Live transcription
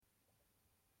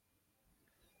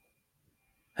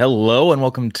Hello and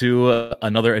welcome to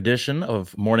another edition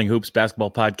of Morning Hoops Basketball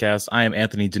Podcast. I am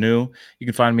Anthony Danu. You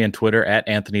can find me on Twitter at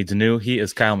Anthony Danu. He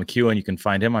is Kyle McEwen. You can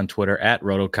find him on Twitter at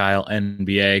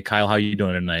RotoKyleNBA. Kyle, how are you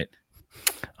doing tonight?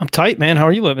 I'm tight, man. How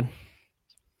are you living?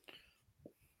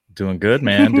 Doing good,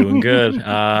 man. Doing good.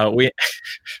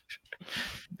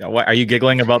 Are you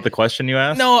giggling about the question you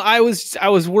asked? No, I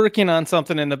was working on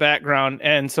something in the background,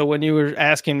 and so when you were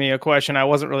asking me a question, I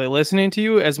wasn't really listening to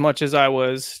you as much as I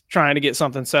was trying to get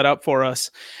something set up for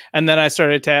us. And then I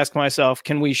started to ask myself,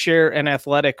 can we share an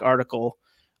athletic article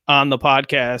on the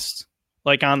podcast,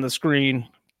 like on the screen,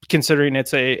 considering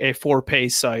it's a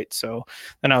 4-page site? So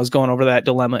then I was going over that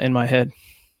dilemma in my head.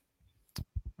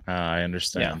 I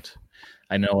understand. Yeah.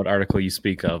 I know what article you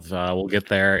speak of. We'll get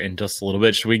there in just a little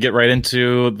bit. Should we get right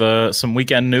into some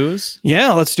weekend news?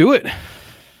 Yeah, let's do it.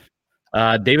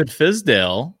 David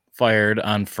Fizdale fired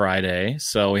on Friday.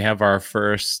 So we have our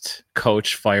first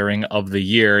coach firing of the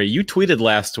year. You tweeted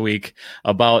last week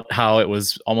about how it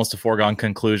was almost a foregone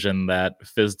conclusion that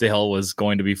Fizdale was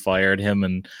going to be fired, him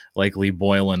and likely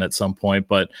Boylan at some point.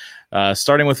 But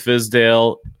starting with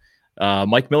Fizdale,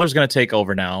 Mike Miller's going to take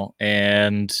over now.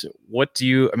 And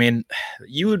you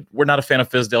were not a fan of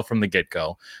Fizdale from the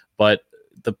get-go, but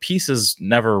the pieces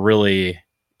never really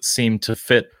seemed to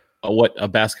fit what a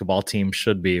basketball team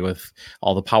should be with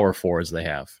all the power forwards they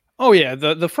have. Oh yeah.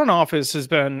 The front office has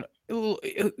been,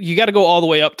 you got to go all the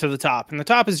way up to the top, and the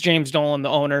top is James Dolan, the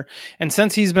owner. And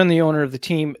since he's been the owner of the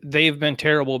team, they've been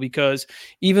terrible, because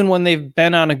even when they've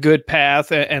been on a good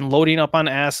path and loading up on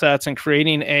assets and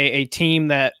creating a team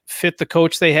that fit the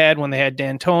coach they had when they had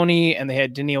D'Antoni and they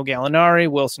had Danilo Gallinari,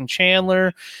 Wilson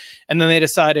Chandler, and then they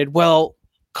decided, well,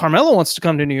 Carmelo wants to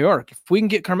come to New York. If we can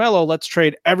get Carmelo, let's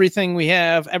trade everything we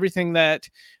have, everything that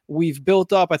we've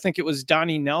built up. I think it was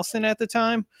Donnie Nelson at the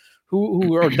time.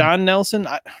 Or Don Nelson?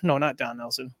 No, not Don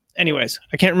Nelson. Anyways,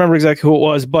 I can't remember exactly who it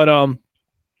was, but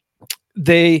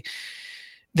they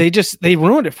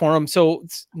ruined it for him. So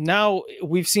now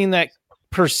we've seen that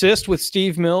persist with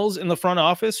Steve Mills in the front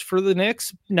office for the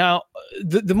Knicks. Now,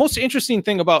 the most interesting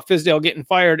thing about Fizdale getting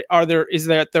fired is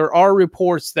that there are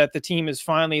reports that the team is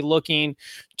finally looking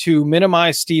to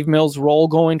minimize Steve Mills' role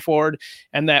going forward,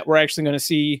 and that we're actually going to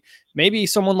see maybe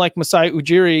someone like Masai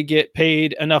Ujiri get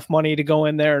paid enough money to go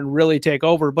in there and really take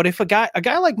over. But if a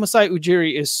guy like Masai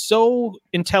Ujiri is so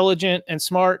intelligent and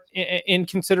smart in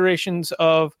considerations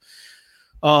of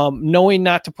knowing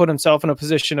not to put himself in a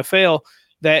position to fail,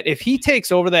 that if he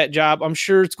takes over that job, I'm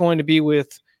sure it's going to be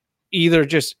with either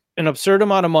just an absurd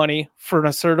amount of money for an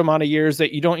absurd amount of years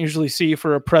that you don't usually see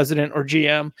for a president or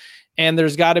GM. And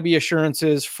there's got to be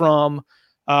assurances from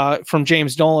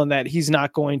James Dolan that he's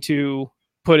not going to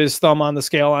put his thumb on the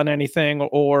scale on anything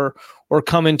or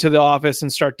come into the office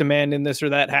and start demanding this or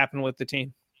that happen with the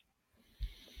team.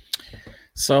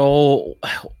 So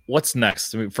what's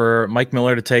next? For Mike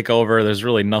Miller to take over, there's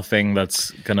really nothing that's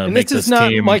going to make this team. This is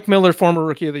not Mike Miller, former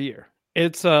Rookie of the Year.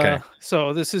 It's okay.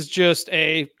 So this is just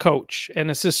a coach, an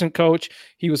assistant coach.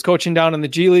 He was coaching down in the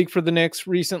G League for the Knicks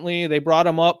recently. They brought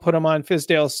him up, put him on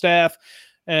Fizdale's staff.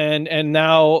 And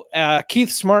now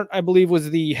Keith Smart, I believe, was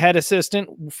the head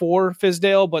assistant for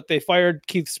Fizdale, but they fired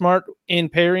Keith Smart in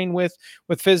pairing with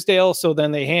Fizdale. So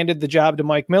then they handed the job to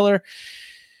Mike Miller.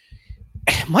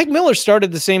 Mike Miller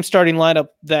started the same starting lineup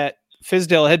that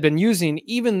Fizdale had been using,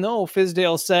 even though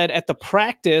Fizdale said at the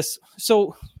practice.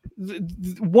 So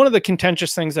one of the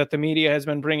contentious things that the media has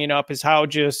been bringing up is how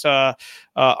just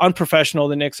unprofessional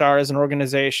the Knicks are as an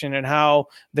organization, and how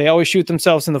they always shoot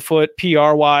themselves in the foot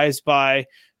PR wise by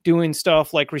doing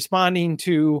stuff like responding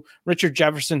to Richard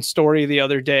Jefferson's story the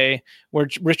other day, where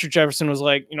Richard Jefferson was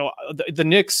like, the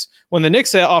Knicks, when the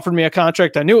Knicks offered me a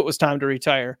contract, I knew it was time to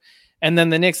retire. And then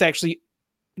the Knicks actually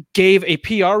gave a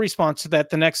PR response to that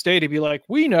the next day to be like,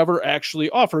 we never actually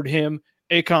offered him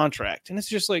a contract. And it's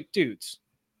just like, dudes,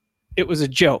 it was a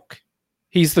joke.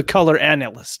 He's the color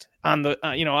analyst on the,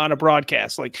 on a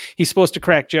broadcast. Like, he's supposed to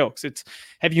crack jokes.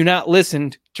 Have you not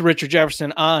listened to Richard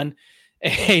Jefferson on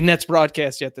a Nets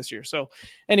broadcast yet this year? So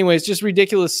anyways, just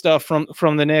ridiculous stuff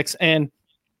from the Knicks. And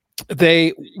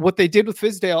what they did with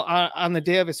Fizdale on the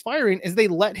day of his firing is they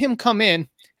let him come in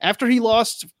after he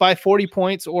lost by 40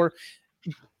 points, or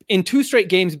in 2 straight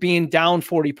games being down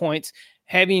 40 points,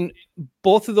 having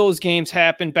both of those games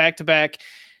happen back to back.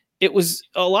 It was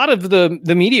a lot of the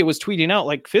media was tweeting out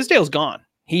like, Fizdale's gone.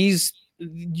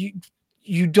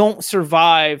 You don't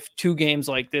survive 2 games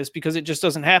like this, because it just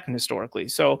doesn't happen historically.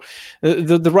 So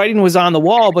the writing was on the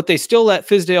wall, but they still let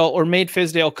Fizdale, or made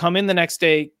Fizdale, come in the next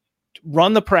day,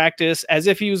 run the practice as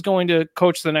if he was going to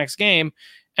coach the next game,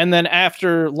 And then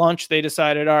after lunch, they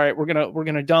decided, all right, we're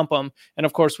gonna dump him. And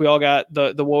of course, we all got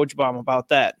the Woj bomb about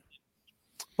that.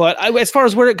 But as far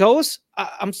as where it goes,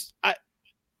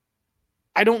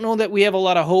 I don't know that we have a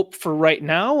lot of hope for right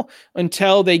now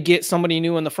until they get somebody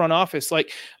new in the front office.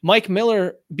 Like Mike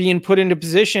Miller being put into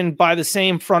position by the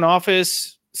same front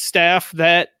office staff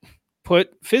that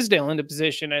put Fizdale into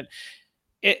position. And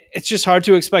it's just hard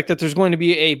to expect that there's going to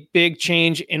be a big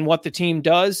change in what the team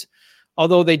does.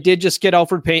 Although they did just get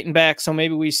Elfrid Payton back, so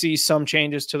maybe we see some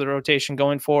changes to the rotation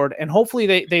going forward. And hopefully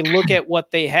they look at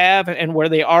what they have and where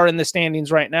they are in the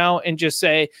standings right now and just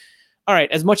say, all right,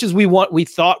 as much as we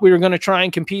thought we were going to try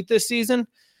and compete this season,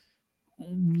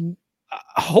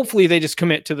 hopefully they just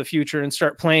commit to the future and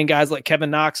start playing guys like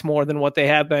Kevin Knox more than what they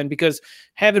have been, because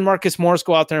having Marcus Morris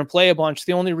go out there and play a bunch,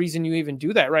 the only reason you even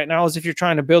do that right now is if you're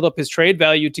trying to build up his trade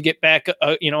value to get back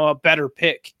a better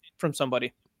pick from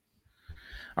somebody.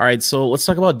 All right, so let's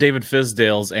talk about David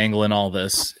Fizdale's angle in all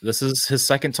this. This is his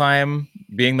second time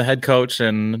being the head coach,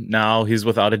 and now he's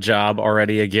without a job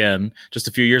already again. Just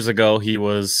a few years ago, he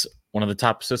was one of the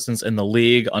top assistants in the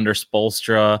league under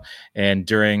Spoelstra and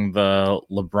during the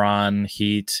LeBron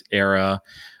Heat era.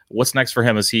 What's next for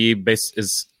him? Is he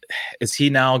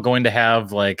now going to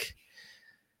have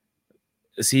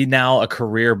is he now a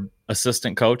career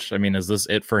assistant coach? I mean, is this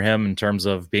it for him in terms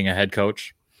of being a head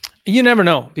coach? You never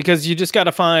know, because you just got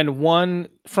to find one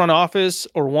front office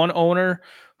or one owner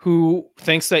who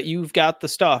thinks that you've got the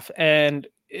stuff. And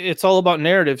it's all about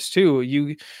narratives too.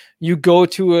 You go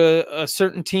to a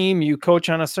certain team, you coach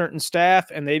on a certain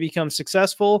staff, and they become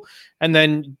successful. And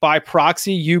then by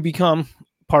proxy, you become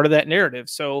part of that narrative.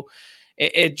 So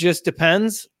it just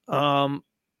depends. I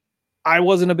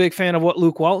wasn't a big fan of what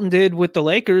Luke Walton did with the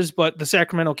Lakers, but the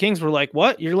Sacramento Kings were like,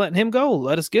 what? You're letting him go?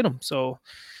 Let us get him. So,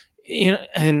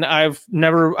 and I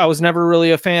was never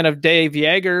really a fan of Dave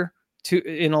Yeager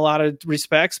in a lot of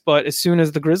respects, but as soon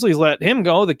as the Grizzlies let him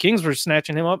go, the Kings were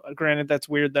snatching him up. Granted, that's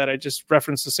weird that I just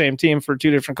referenced the same team for two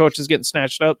different coaches getting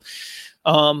snatched up,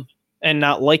 and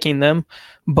not liking them.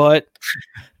 But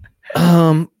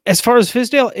as far as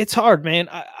Fizdale, it's hard, man.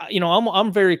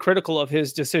 I'm very critical of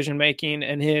his decision making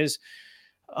and his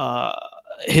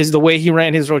the way he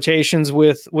ran his rotations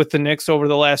with the Knicks over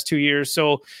the last 2 years.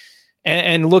 So,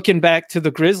 and looking back to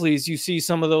the Grizzlies, you see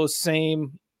some of those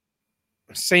same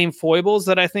foibles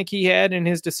that I think he had in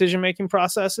his decision-making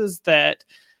processes that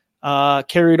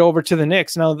carried over to the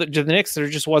Knicks. Now, to the Knicks, there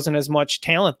just wasn't as much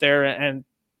talent there,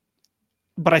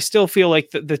 but I still feel like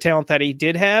the talent that he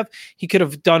did have, he could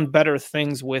have done better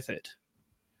things with it.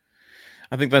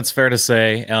 I think that's fair to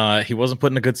say. He wasn't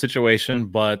put in a good situation,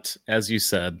 but as you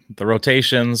said, the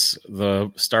rotations,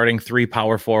 the starting three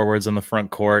power forwards in the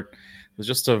front court, it was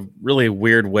just a really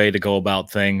weird way to go about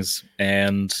things,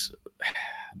 and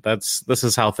this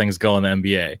is how things go in the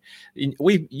NBA.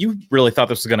 You really thought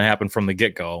this was going to happen from the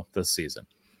get-go this season.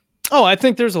 Oh, I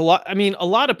think there's a lot. I mean, a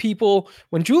lot of people,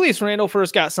 when Julius Randle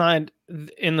first got signed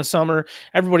in the summer,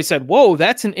 everybody said, whoa,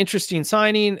 that's an interesting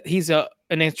signing. He's an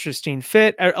interesting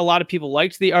fit. A lot of people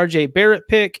liked the RJ Barrett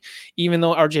pick, even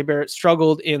though RJ Barrett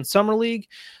struggled in summer league.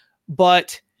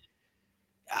 But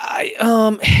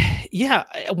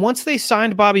once they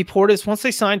signed Bobby Portis, once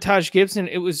they signed Taj Gibson,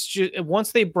 it was just,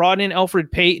 once they brought in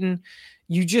Elfrid Payton,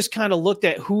 you just kind of looked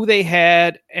at who they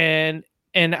had and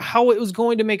how it was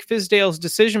going to make Fizdale's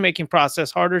decision-making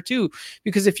process harder too.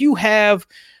 Because if you have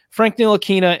Frank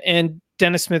Ntilikina and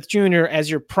Dennis Smith Jr. as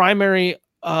your primary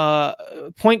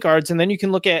point guards, and then you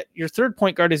can look at your third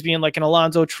point guard as being like an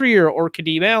Alonzo Trier or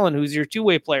Kadeem Allen, who's your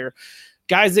two-way player,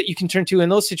 guys that you can turn to in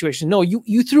those situations. No,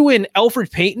 you threw in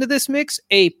Elfrid Payton to this mix,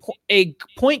 a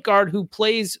point guard who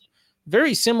plays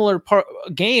very similar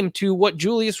game to what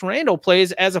Julius Randle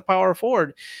plays as a power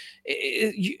forward.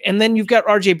 And then you've got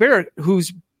RJ Barrett,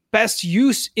 whose best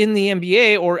use in the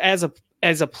NBA or as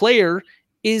a player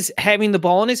is having the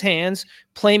ball in his hands,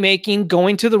 playmaking,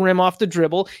 going to the rim off the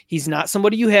dribble. He's not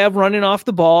somebody you have running off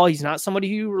the ball. He's not somebody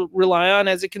you rely on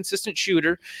as a consistent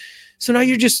shooter. So now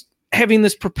you're just having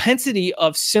this propensity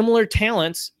of similar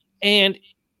talents, and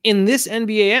in this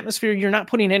NBA atmosphere, you're not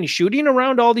putting any shooting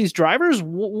around all these drivers.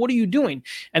 What are you doing?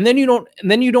 And then you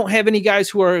don't have any guys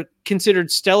who are considered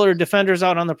stellar defenders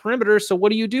out on the perimeter. So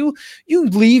what do? You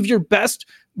leave your best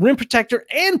rim protector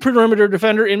and perimeter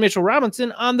defender in Mitchell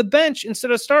Robinson on the bench instead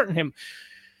of starting him.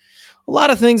 A lot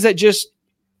of things that just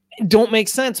don't make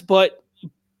sense, but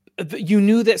you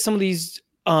knew that some of these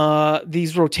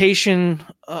rotation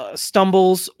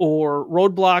stumbles or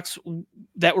roadblocks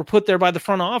that were put there by the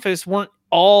front office weren't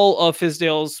all of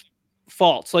Fizdale's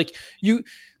faults.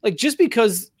 Just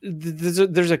because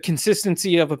there's a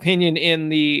consistency of opinion in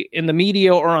the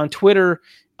media or on Twitter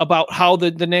about how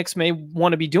the Knicks may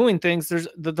want to be doing things. There's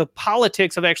the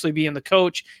politics of actually being the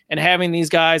coach and having these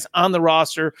guys on the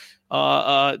roster.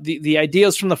 The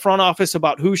ideas from the front office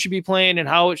about who should be playing and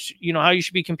how how you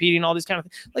should be competing, all these kind of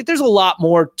things. Like there's a lot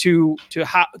more to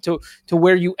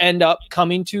where you end up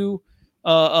coming to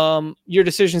your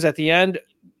decisions at the end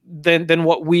than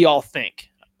what we all think.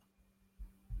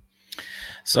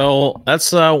 So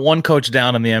that's one coach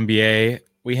down in the NBA.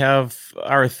 We have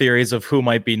our theories of who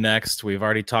might be next. We've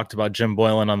already talked about Jim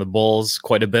Boylan on the Bulls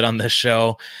quite a bit on this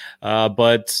show.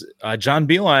 But John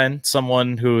Beilein,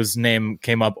 someone whose name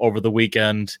came up over the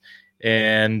weekend,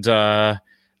 and an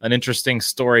interesting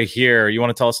story here. You want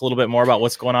to tell us a little bit more about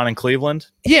what's going on in Cleveland?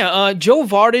 Yeah, Joe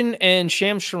Vardon and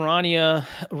Shams Charania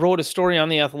wrote a story on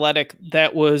The Athletic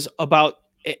that was about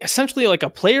essentially like a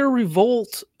player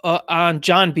revolt on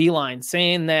John Beilein,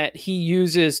 saying that he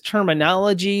uses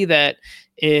terminology that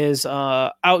is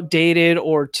outdated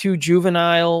or too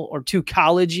juvenile or too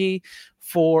collegey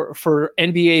for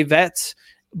NBA vets.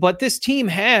 But this team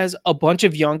has a bunch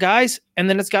of young guys, and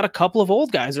then it's got a couple of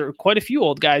old guys, or quite a few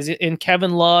old guys, in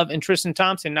Kevin Love and Tristan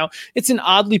Thompson. Now, it's an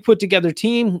oddly put together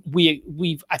team.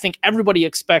 I think everybody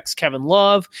expects Kevin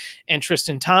Love and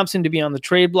Tristan Thompson to be on the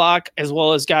trade block, as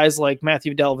well as guys like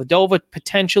Matthew Dellavedova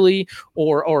potentially,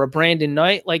 or a Brandon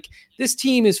Knight. Like, this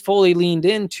team is fully leaned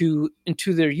into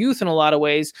their youth in a lot of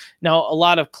ways. Now, a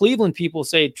lot of Cleveland people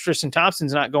say Tristan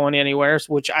Thompson's not going anywhere,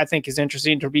 which I think is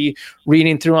interesting to be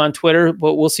reading through on Twitter,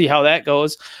 but we'll see how that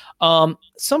goes.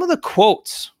 Some of the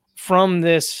quotes from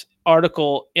this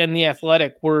article in The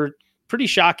Athletic were pretty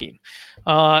shocking.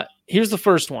 Here's the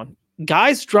first one.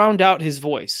 Guys drowned out his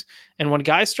voice. And when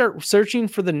guys start searching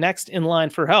for the next in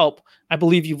line for help, I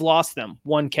believe you've lost them,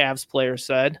 one Cavs player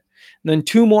said. And then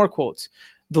two more quotes.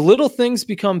 The little things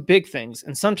become big things,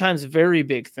 and sometimes very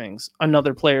big things,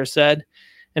 another player said.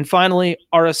 And finally,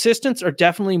 our assistants are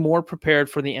definitely more prepared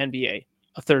for the NBA,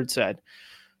 a third said.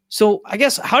 So I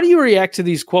guess, how do you react to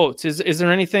these quotes? Is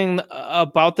there anything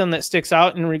about them that sticks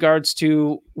out in regards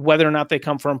to whether or not they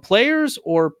come from players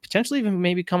or potentially even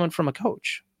maybe coming from a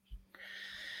coach?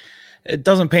 It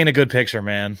doesn't paint a good picture,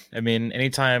 man. I mean,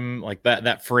 anytime like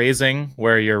that phrasing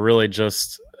where you're really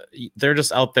they're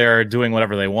just out there doing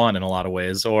whatever they want in a lot of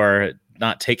ways, or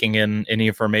not taking in any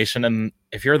information. And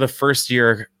if you're the first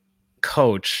year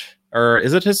coach, or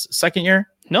is it his second year?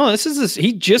 No,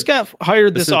 he just got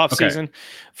hired this offseason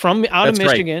from out of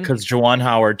Michigan. Because Juwan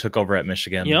Howard took over at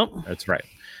Michigan. Yep. That's right.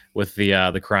 With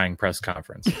the crying press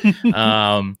conference.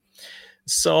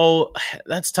 So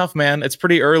that's tough, man. It's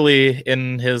pretty early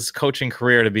in his coaching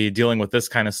career to be dealing with this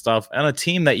kind of stuff, and a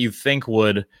team that you think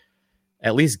would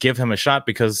at least give him a shot,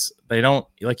 because they don't,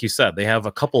 like you said, they have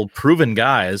a couple proven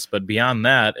guys, but beyond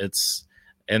that,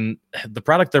 and the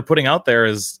product they're putting out there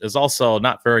is also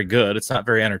not very good. It's not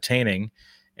very entertaining,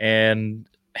 and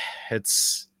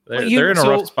they're in a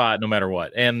rough spot no matter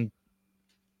what. And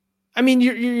I mean,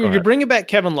 you're bringing back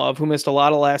Kevin Love, who missed a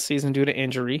lot of last season due to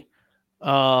injury.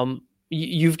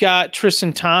 You've got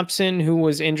Tristan Thompson, who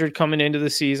was injured coming into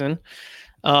the season,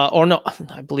 or no,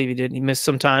 I believe he did. He missed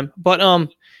some time, but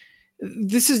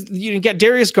you got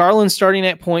Darius Garland starting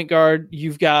at point guard.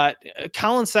 You've got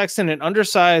Colin Sexton, an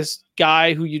undersized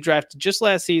guy who you drafted just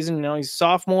last season. Now he's a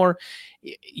sophomore.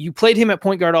 You played him at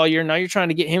point guard all year. Now you're trying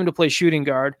to get him to play shooting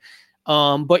guard.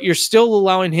 But you're still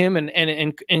allowing him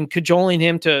and cajoling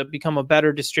him to become a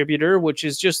better distributor, which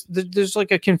is just, there's like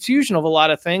a confusion of a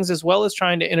lot of things, as well as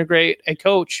trying to integrate a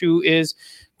coach who is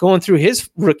going through his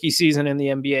rookie season in the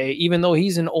NBA, even though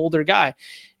he's an older guy.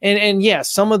 And yeah,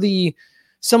 some of the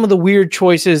weird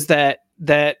choices that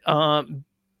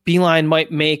Beilein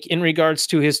might make in regards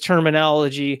to his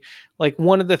terminology. Like,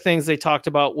 one of the things they talked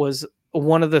about was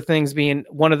one of their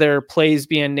plays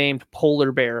being named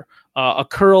polar bear. A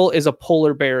curl is a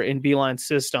polar bear in Beilein's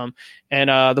system. And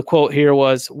the quote here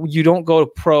was, you don't go to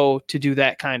pro to do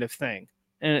that kind of thing.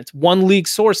 And it's one league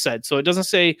source said, so it doesn't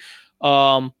say,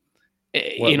 a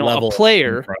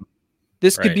player.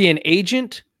 This could be an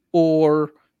agent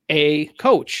or a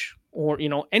coach, or,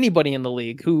 anybody in the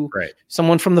league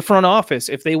someone from the front office,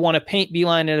 if they want to paint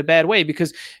Beilein in a bad way,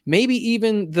 because maybe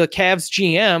even the Cavs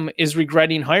GM is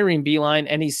regretting hiring Beilein,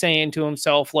 and he's saying to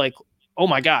himself, like, oh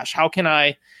my gosh, how can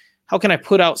I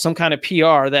put out some kind of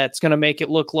PR that's going to make it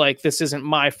look like this isn't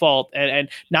my fault and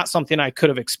not something I could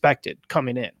have expected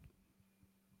coming in?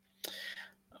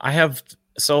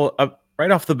 Right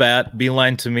off the bat,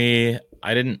 Beilein, to me,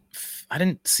 I didn't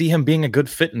see him being a good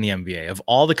fit in the NBA. Of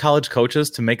all the college coaches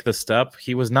to make the step,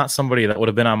 he was not somebody that would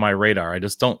have been on my radar. I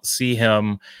just don't see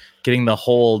him getting the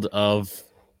hold of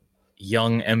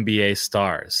young NBA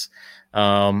stars.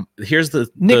 Here's the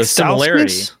Nick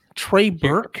similarity. Trey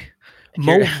Burke,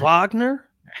 Mo Wagner?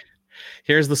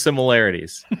 Here's the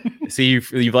similarities. See,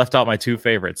 you've left out my two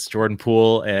favorites, Jordan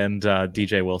Poole and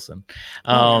DJ Wilson.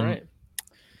 Right.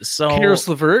 So Karis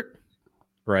LeVert.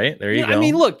 Right, there you go. I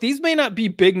mean, look, these may not be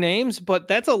big names, but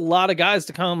that's a lot of guys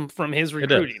to come from his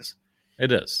recruiting.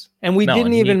 It is. And we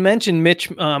didn't even mention Mitch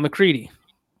McCready.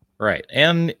 Right.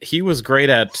 And he was great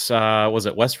at, was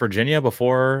it West Virginia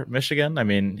before Michigan? I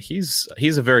mean, he's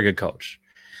a very good coach.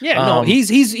 Yeah, no,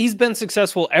 he's been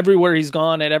successful everywhere he's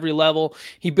gone at every level.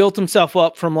 He built himself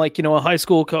up from a high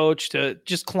school coach to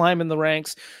just climbing the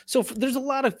ranks. So there's a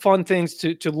lot of fun things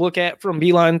to look at from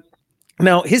Beilein.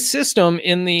 Now, his system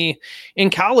in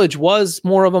college was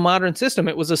more of a modern system.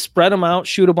 It was a spread them out,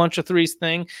 shoot a bunch of threes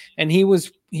thing, and he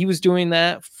was doing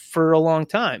that for a long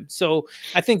time. So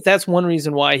I think that's one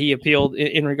reason why he appealed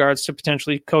in regards to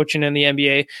potentially coaching in the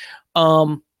NBA.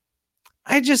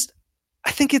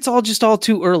 I think it's all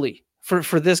too early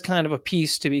for this kind of a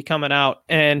piece to be coming out,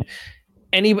 and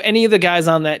any of the guys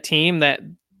on that team that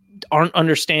aren't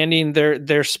understanding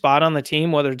their spot on the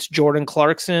team, whether it's Jordan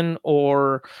Clarkson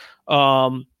or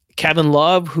Kevin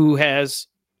Love, who has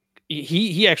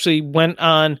he actually went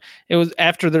on. It was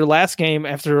after their last game,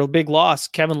 after a big loss.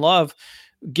 Kevin Love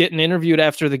getting interviewed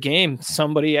after the game.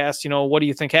 Somebody asked, what do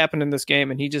you think happened in this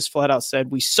game? And he just flat out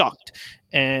said, we sucked.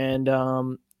 And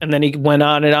then he went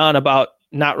on and on about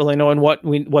not really knowing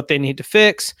what they need to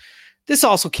fix. This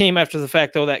also came after the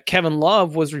fact, though, that Kevin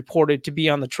Love was reported to be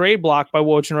on the trade block by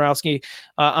Wojnarowski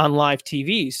on live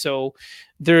TV. So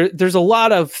there's a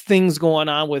lot of things going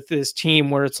on with this team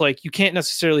where it's like you can't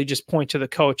necessarily just point to the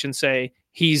coach and say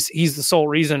he's the sole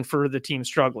reason for the team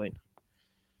struggling.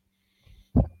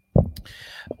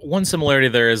 One similarity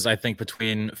there is, I think,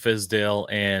 between Fizdale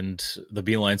and the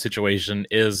Beilein situation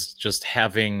is just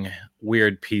having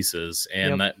weird pieces,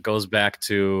 and that goes back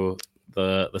to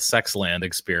the Sexland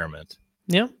experiment.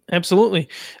 Yeah, absolutely.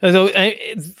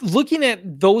 Looking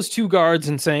at those two guards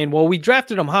and saying, well, we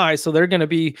drafted them high, so they're going to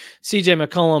be CJ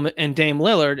McCollum and Dame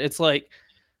Lillard. It's like,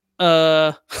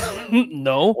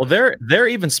 no. Well, they're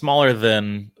even smaller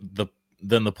than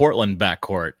the Portland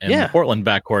backcourt. And the Portland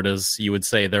backcourt is, you would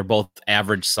say, they're both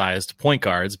average sized point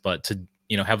guards, but to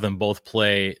have them both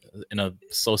play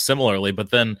so similarly,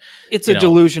 but then it's a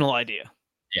delusional idea.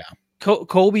 Yeah.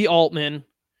 Kobe Altman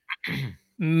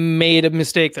made a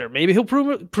mistake there. Maybe he'll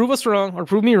prove us wrong or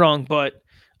prove me wrong, but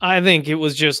I think it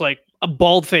was just like a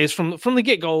bald face from the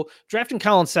get-go. Drafting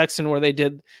Colin Sexton where they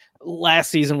did last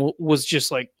season was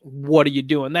just like, what are you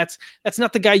doing? That's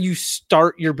not the guy you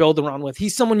start your build around with.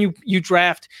 He's someone you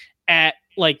draft at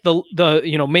like the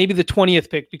maybe the 20th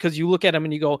pick, because you look at him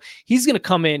and you go, he's going to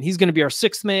come in, he's going to be our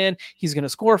sixth man, he's going to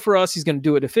score for us, he's going to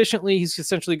do it efficiently, he's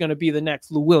essentially going to be the next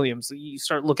Lou Williams. You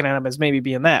start looking at him as maybe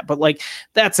being that, but like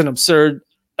that's an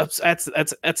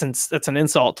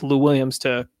insult to Lou Williams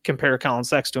to compare Colin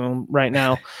Sexton to him right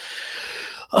now.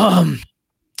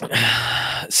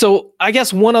 So I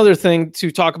guess one other thing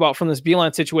to talk about from this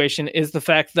Beilein situation is the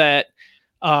fact that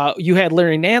you had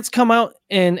Larry Nance come out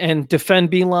and defend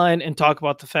Beilein and talk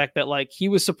about the fact that like he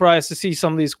was surprised to see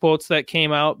some of these quotes that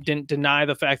came out, didn't deny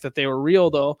the fact that they were real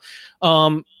though,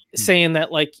 saying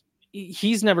that like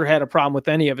he's never had a problem with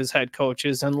any of his head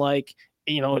coaches, and like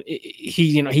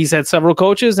he's had several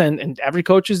coaches and every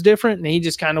coach is different, and he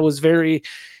just kind of was very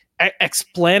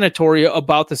explanatory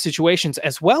about the situations,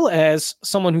 as well as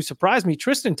someone who surprised me.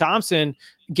 Tristan Thompson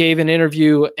gave an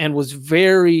interview and was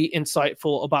very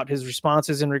insightful about his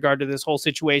responses in regard to this whole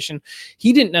situation.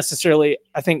 He didn't necessarily,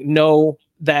 I think, know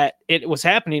that it was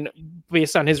happening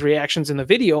based on his reactions in the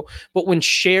video, but when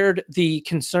shared the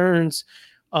concerns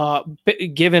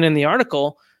given in the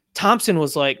article, Thompson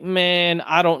was like, man,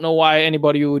 I don't know why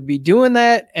anybody would be doing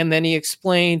that. And then he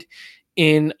explained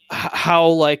in how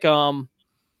like,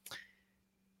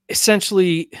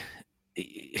 essentially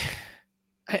he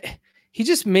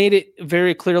just made it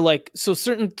very clear, like, so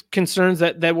certain concerns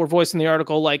that were voiced in the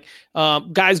article, like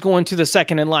guys going to the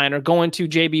second in line or going to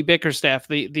JB Bickerstaff,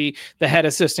 the head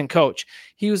assistant coach.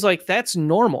 He was like, that's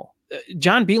normal.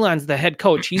 John Beilein's the head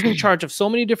coach. He's in charge of so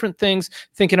many different things,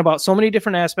 thinking about so many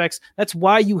different aspects. That's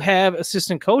why you have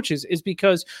assistant coaches, is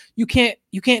because you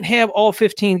can't have all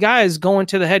 15 guys going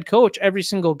to the head coach every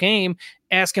single game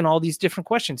asking all these different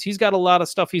questions. He's got a lot of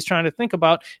stuff he's trying to think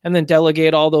about and then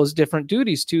delegate all those different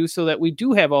duties to, so that we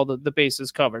do have all the bases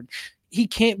covered. He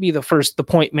can't be the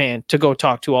point man to go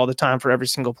talk to all the time for every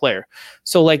single player.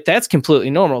 So like, that's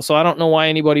completely normal. So I don't know why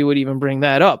anybody would even bring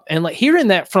that up. And like hearing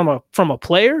that from a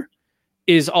player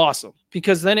is awesome,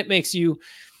 because then it makes you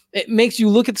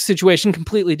look at the situation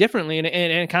completely differently, and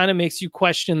it kind of makes you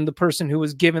question the person who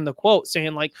was given the quote,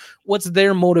 saying like, what's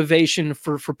their motivation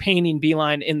for painting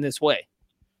Beilein in this way?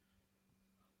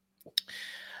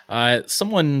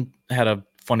 Someone had a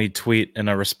funny tweet in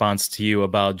a response to you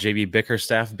about JB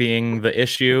Bickerstaff being the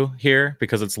issue here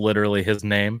because it's literally his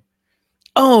name.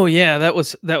 Oh yeah, that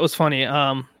was funny.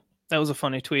 That was a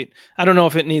funny tweet. I don't know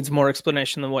if it needs more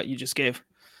explanation than what you just gave.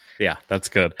 Yeah, that's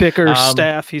good.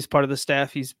 Bickerstaff, he's part of the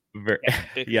staff. He's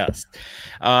yes.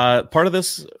 Part of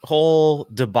this whole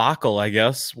debacle, I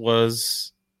guess,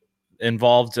 was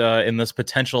involved in this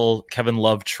potential Kevin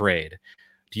Love trade.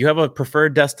 Do you have a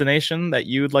preferred destination that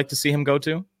you'd like to see him go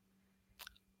to?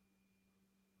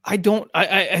 I don't.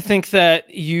 I think that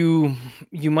you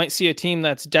might see a team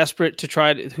that's desperate to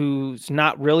try to, who's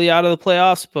not really out of the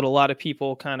playoffs, but a lot of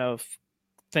people kind of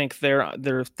think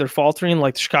they're faltering,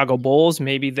 like the Chicago Bulls.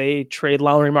 Maybe they trade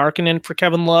Lauri Markkanen for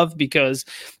Kevin Love because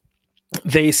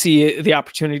they see the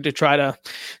opportunity to try to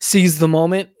seize the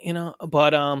moment,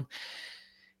 But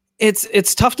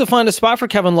it's tough to find a spot for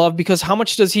Kevin Love because how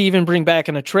much does he even bring back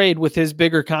in a trade with his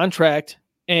bigger contract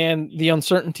and the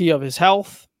uncertainty of his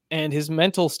health and his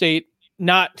mental state?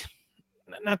 Not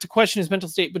to question his mental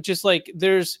state, but just like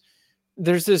there's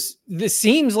this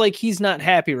seems like he's not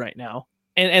happy right now.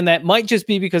 And that might just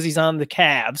be because he's on the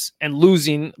Cavs and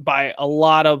losing by a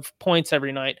lot of points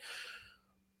every night.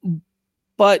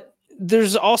 But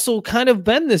there's also kind of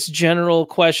been this general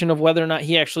question of whether or not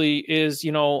he actually is,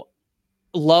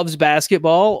 loves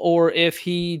basketball or if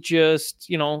he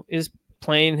just, is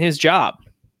playing his job.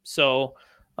 So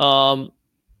I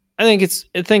think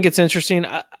it's interesting.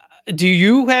 Do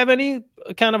you have any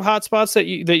kind of hot spots that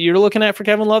you're looking at for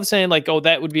Kevin Love, saying like, oh,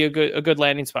 that would be a good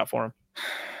landing spot for him?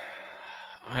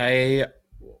 I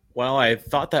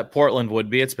thought that Portland would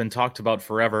be. It's been talked about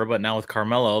forever, but now with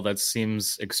Carmelo, that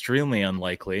seems extremely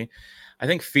unlikely. I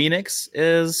think Phoenix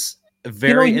is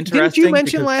very interesting. Didn't you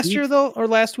mention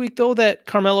last week though that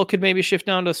Carmelo could maybe shift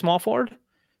down to small forward?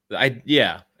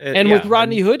 With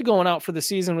Rodney Hood going out for the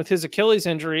season with his Achilles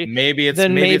injury, maybe it's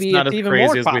not as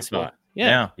crazy as we thought.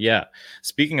 Yeah.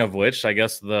 Speaking of which, I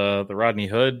guess the Rodney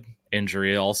Hood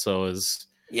injury also is.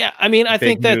 Yeah, I mean, I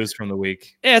think that news from the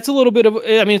week. Yeah, it's a little bit of.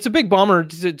 I mean, it's a big bummer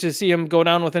to see him go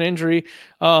down with an injury.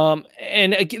 And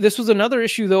this was another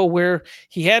issue though, where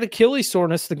he had Achilles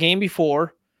soreness the game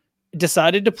before,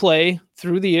 decided to play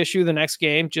through the issue the next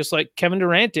game, just like Kevin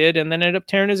Durant did, and then ended up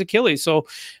tearing his Achilles. So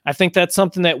I think that's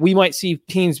something that we might see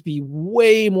teams be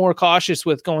way more cautious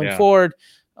with going forward,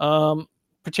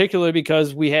 particularly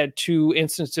because we had two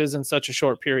instances in such a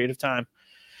short period of time.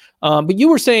 But you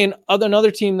were saying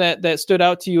another team that stood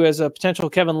out to you as a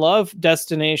potential Kevin Love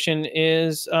destination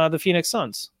is the Phoenix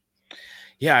Suns.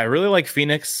 Yeah, I really like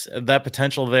Phoenix, that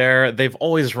potential there. They've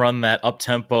always run that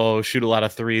up-tempo, shoot a lot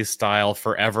of threes style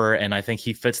forever, and I think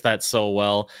he fits that so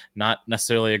well. Not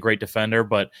necessarily a great defender,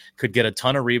 but could get a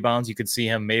ton of rebounds. You could see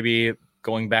him maybe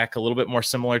going back a little bit more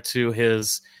similar to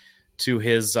his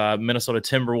Minnesota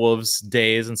Timberwolves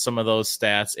days and some of those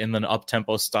stats in the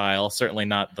up-tempo style. Certainly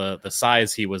not the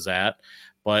size he was at,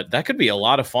 but that could be a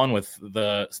lot of fun with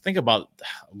think about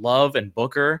Love and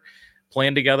Booker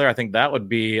playing together. I think that would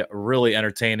be really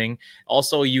entertaining.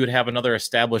 Also, you would have another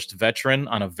established veteran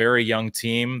on a very young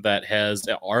team that has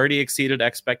already exceeded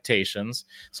expectations.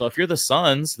 So if you're the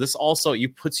Suns, this also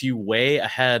puts you way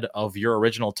ahead of your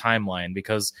original timeline,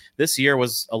 because this year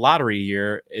was a lottery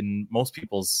year in most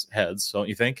people's heads, don't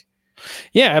you think?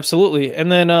 Yeah, absolutely.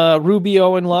 And then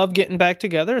Rubio and Love getting back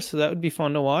together, so that would be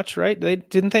fun to watch, right?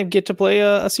 Didn't they get to play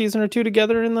a season or two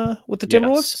together with the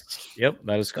Timberwolves? Yes. Yep,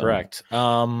 that is correct.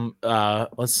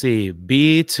 Let's see,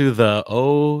 B to the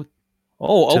O.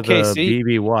 Oh, OKC. The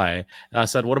BBY.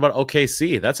 Said, what about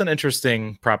OKC? That's an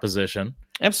interesting proposition.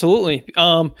 Absolutely.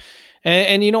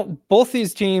 And both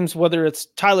these teams, whether it's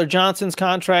Tyler Johnson's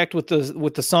contract with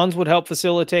the Suns would help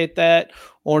facilitate that,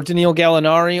 or Danilo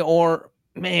Gallinari, or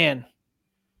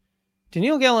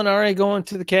Danilo Gallinari going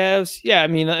to the Cavs. Yeah, I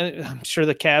mean, I'm sure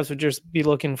the Cavs would just be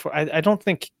looking for. I don't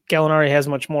think Gallinari has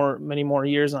many more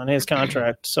years on his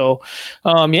contract. So,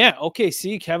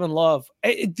 OKC, Kevin Love.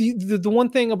 The one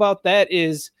thing about that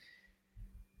is,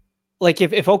 like,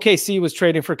 if OKC was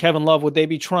trading for Kevin Love, would they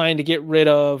be trying to get rid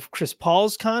of Chris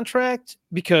Paul's contract?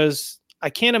 Because I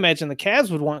can't imagine the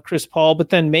Cavs would want Chris Paul, but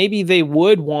then maybe they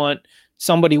would want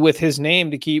somebody with his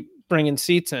name to keep bringing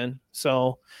seats in.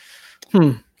 So,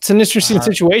 it's an interesting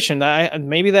situation.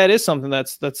 Maybe that is something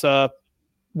that's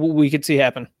we could see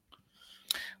happen.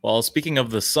 Well, speaking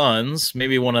of the Suns,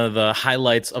 maybe one of the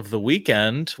highlights of the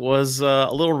weekend was a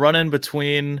little run-in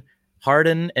between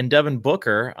Harden and Devin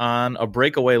Booker on a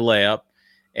breakaway layup.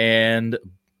 And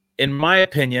in my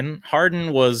opinion,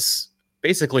 Harden was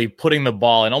basically putting the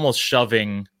ball and almost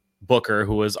shoving Booker,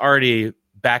 who was already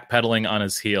backpedaling on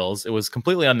his heels. It was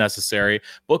completely unnecessary.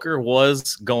 Booker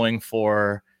was going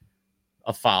for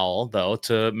a foul though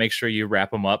to make sure you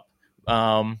wrap him up.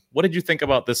 What did you think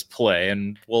about this play?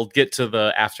 And we'll get to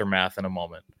the aftermath in a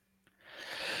moment.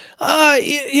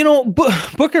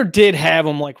 Booker did have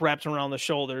him like wrapped around the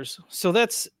shoulders. So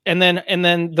that's and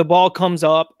then the ball comes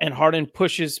up and Harden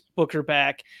pushes Booker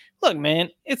back. Look, man,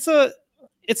 it's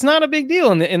not a big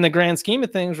deal in the grand scheme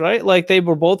of things, right? Like they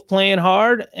were both playing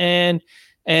hard, and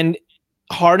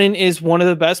Harden is one of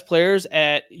the best players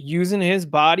at using his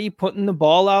body, putting the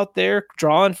ball out there,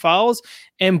 drawing fouls.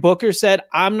 And Booker said,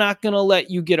 I'm not going to let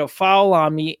you get a foul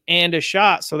on me and a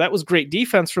shot. So that was great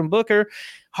defense from Booker.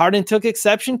 Harden took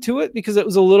exception to it because it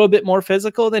was a little bit more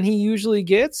physical than he usually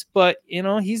gets. But,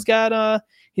 he's got a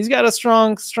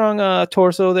strong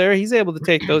torso there. He's able to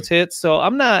take those hits. So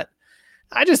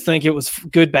I just think it was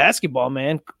good basketball,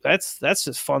 man. That's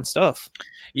just fun stuff.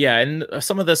 Yeah, and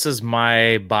some of this is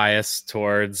my bias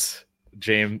towards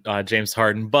James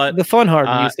Harden, but the fun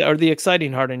Harden or the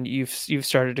exciting Harden you've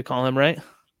started to call him, right?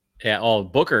 Yeah.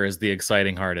 Booker is the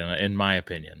exciting Harden in my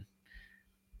opinion,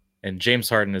 and James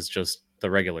Harden is just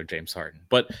the regular James Harden.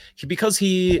 But because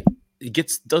he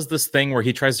does this thing where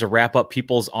he tries to wrap up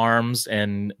people's arms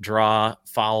and draw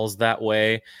fouls that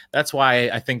way. That's why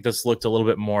I think this looked a little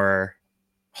bit more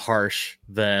harsh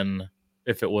than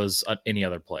if it was any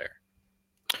other player.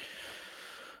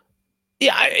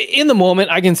 Yeah, in the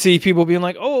moment, I can see people being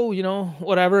like, "Oh,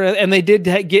 whatever," and they did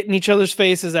get in each other's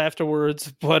faces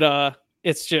afterwards. But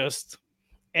it's just,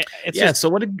 So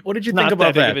what did you think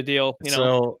about that? Big of a deal,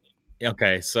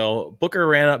 So Booker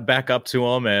ran back up to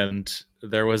him, and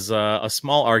there was a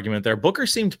small argument there. Booker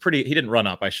seemed he didn't run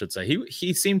up, I should say.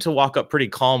 He seemed to walk up pretty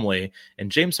calmly,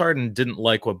 and James Harden didn't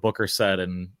like what Booker said,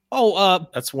 and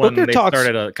that's when Booker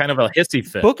started a kind of a hissy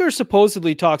fit. Booker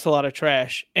supposedly talks a lot of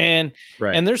trash, and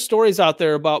there's stories out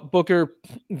there about Booker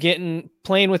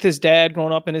playing with his dad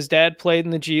growing up, and his dad played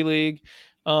in the G League.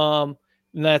 And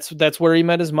that's where he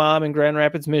met his mom in Grand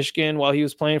Rapids, Michigan, while he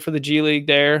was playing for the G League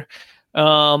there.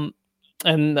 But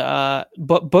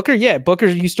Booker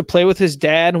used to play with his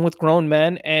dad and with grown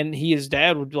men, and his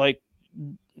dad would like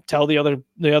tell the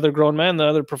other grown men, the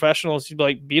other professionals, he'd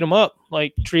like beat him up,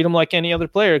 like treat him like any other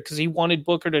player, because he wanted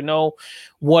Booker to know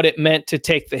what it meant to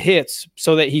take the hits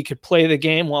so that he could play the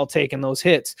game while taking those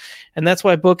hits. And that's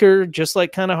why Booker, just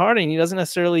like kind of Harden, he doesn't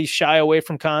necessarily shy away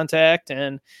from contact,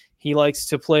 and he likes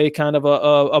to play kind of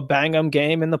a bang-em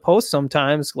game in the post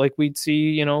sometimes, like we'd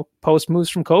see, post moves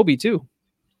from Kobe too.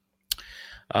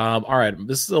 All right,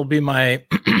 this will be my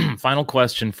final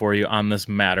question for you on this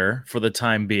matter for the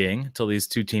time being, until these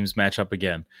two teams match up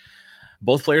again.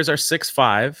 Both players are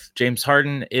 6'5". James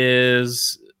Harden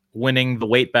is winning the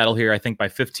weight battle here, I think, by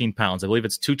 15 pounds. I believe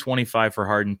it's 225 for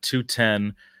Harden,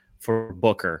 210 for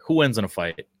Booker. Who wins in a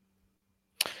fight?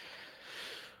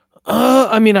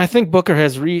 I think Booker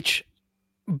has reach.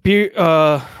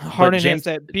 Harden has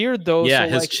that beard, though. Yeah,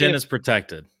 so his chin is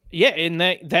protected. Yeah, and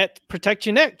that protects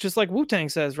your neck, just like Wu-Tang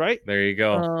says, right? There you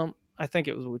go. I think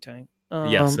it was Wu-Tang.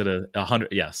 Yes, it is. 100.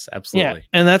 Yes, absolutely.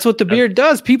 Yeah, and that's what the beard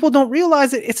does. People don't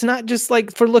realize it. It's not just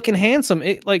like for looking handsome.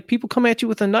 It like people come at you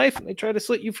with a knife and they try to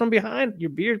slit you from behind. Your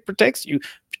beard protects you,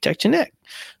 protect your neck.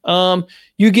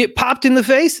 You get popped in the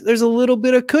face. There's a little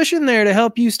bit of cushion there to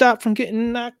help you stop from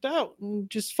getting knocked out and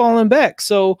just falling back.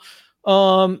 So,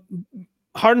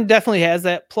 Harden definitely has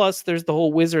that. Plus, there's the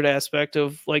whole wizard aspect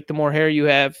of like the more hair you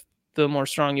have, the more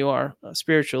strong you are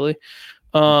spiritually.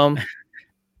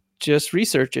 Just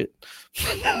research it.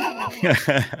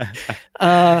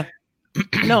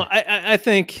 No, I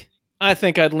think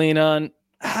I'd lean on.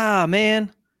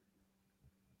 Man,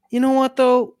 you know what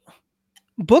though?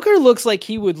 Booker looks like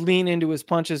he would lean into his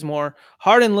punches more.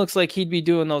 Harden looks like he'd be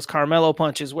doing those Carmelo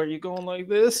punches where you're going like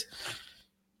this.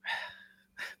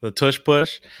 The tush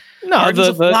push. No, Harden's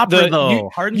a flopper,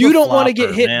 though. You don't want to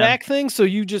get hit back thing, so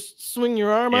you just swing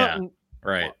your arm out. And,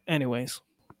 right. Well, anyways.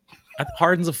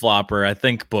 Harden's a flopper. I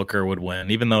think Booker would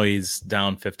win, even though he's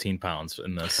down 15 pounds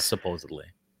in this, supposedly.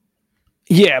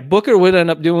 Yeah, Booker would end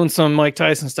up doing some Mike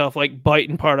Tyson stuff, like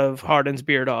biting part of Harden's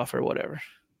beard off or whatever.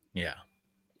 Yeah.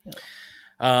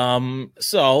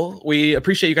 So we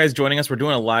appreciate you guys joining us. We're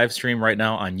doing a live stream right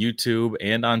now on YouTube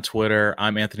and on Twitter.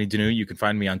 I'm Anthony Danu. You can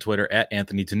find me on Twitter at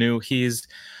Anthony Danu. He's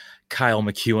Kyle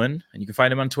McEwen, and you can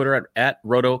find him on Twitter at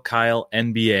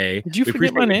RotoKyleNBA. Did you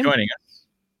forget my name? Joining us.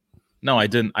 No, I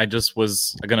didn't. I just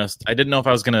was I didn't know if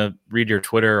I was gonna read your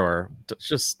Twitter or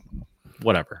just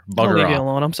whatever. Bugger I'll leave off. you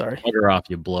alone. I'm sorry. Bugger off,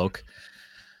 you bloke.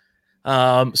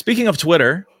 Speaking of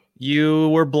Twitter, you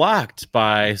were blocked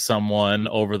by someone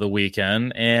over the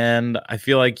weekend, and I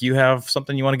feel like you have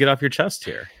something you want to get off your chest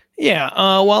here. Yeah.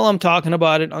 While I'm talking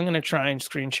about it, I'm going to try and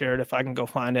screen share it if I can go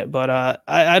find it. But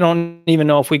I don't even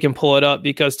know if we can pull it up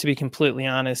because, to be completely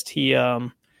honest, he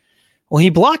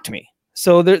blocked me.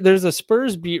 So there's a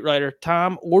Spurs beat writer,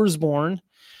 Tom Orsborn,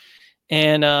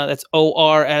 and that's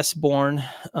O-R-S born,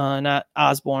 not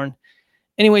Osborne.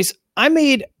 Anyways, I'd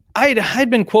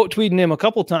been quote tweeting him a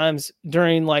couple times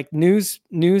during like news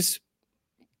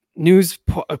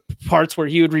parts where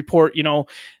he would report,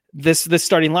 this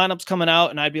starting lineup's coming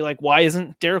out, and I'd be like, why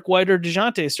isn't Derek White or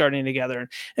DeJounte starting together?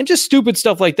 And just stupid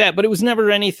stuff like that. But it was never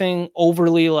anything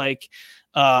overly like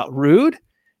rude.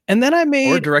 And then I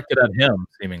made or directed at him,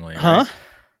 seemingly. Huh? Right?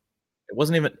 It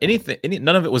wasn't even anything.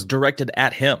 None of it was directed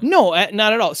at him. No,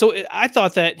 not at all. So I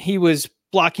thought that he was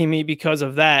blocking me because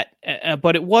of that,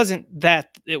 but it wasn't that.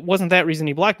 It wasn't that reason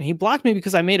he blocked me. He blocked me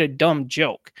because I made a dumb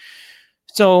joke.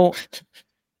 So,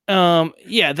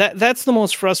 yeah, that's the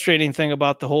most frustrating thing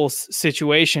about the whole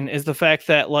situation is the fact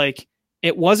that like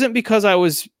it wasn't because I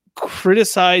was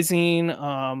criticizing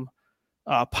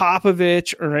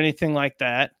Popovich or anything like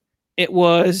that. It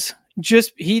was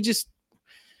just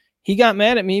he got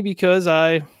mad at me because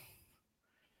I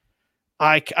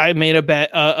made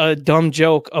a dumb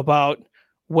joke about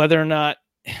whether or not,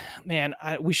 man,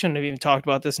 we shouldn't have even talked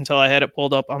about this until I had it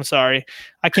pulled up. I'm sorry.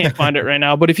 I can't find it right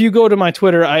now. But if you go to my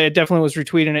Twitter, I definitely was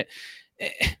retweeting it.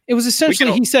 It was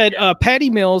essentially, he said, Patty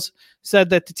Mills said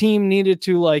that the team needed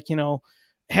to like,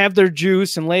 have their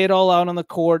juice and lay it all out on the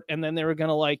court. And then they were going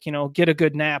to like, get a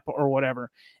good nap or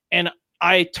whatever. And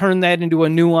I turned that into a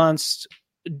nuanced,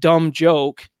 dumb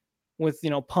joke with,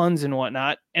 puns and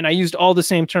whatnot. And I used all the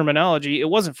same terminology. It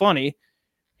wasn't funny.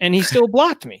 And he still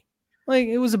blocked me. Like,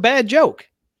 it was a bad joke.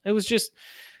 It was just,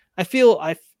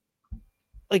 like,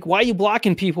 why are you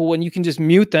blocking people when you can just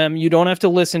mute them? You don't have to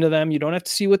listen to them. You don't have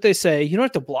to see what they say. You don't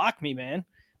have to block me, man.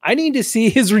 I need to see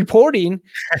his reporting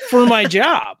for my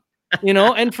job,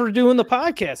 and for doing the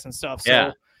podcast and stuff. So,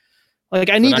 yeah. Like,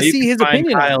 I need to see his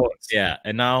opinion. Yeah.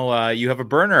 And now you have a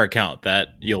burner account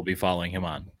that you'll be following him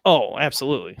on. Oh,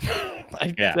 absolutely.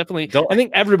 Definitely. I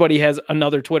think everybody has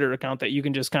another Twitter account that you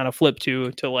can just kind of flip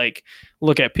to like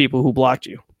look at people who blocked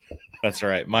you. That's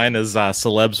right. Mine is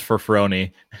Celebs for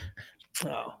Frony.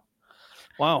 Oh,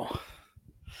 wow.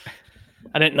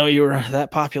 I didn't know you were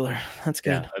that popular. That's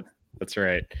good. Yeah, that's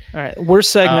right. All right.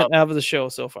 Worst segment out of the show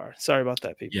so far. Sorry about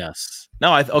that, people. Yes.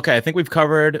 No, I think we've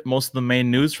covered most of the main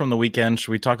news from the weekend.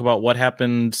 Should we talk about what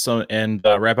happened and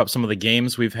wrap up some of the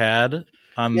games we've had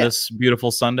on this beautiful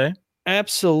Sunday?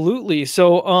 Absolutely.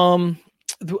 So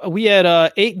we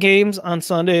had 8 games on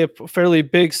Sunday, a fairly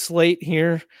big slate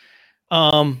here.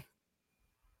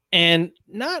 And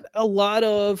not a lot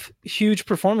of huge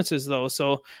performances, though.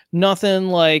 So nothing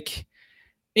like,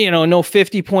 no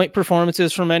 50-point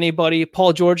performances from anybody.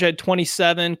 Paul George had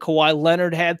 27. Kawhi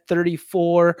Leonard had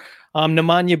 34.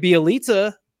 Nemanja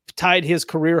Bjelica tied his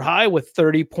career high with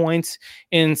 30 points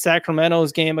in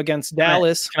Sacramento's game against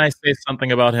Dallas. Can I say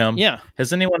something about him? Yeah.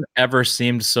 Has anyone ever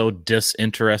seemed so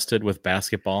disinterested with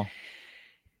basketball?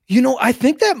 I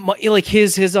think that like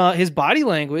his body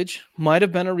language might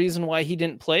have been a reason why he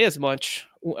didn't play as much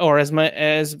or as much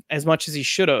as he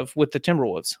should have with the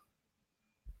Timberwolves.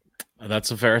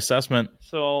 That's a fair assessment.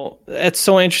 So that's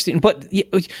so interesting. But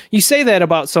you say that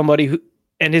about somebody who,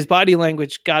 and his body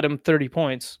language got him 30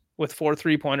 points with 4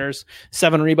 3-pointers,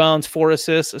 7 rebounds, 4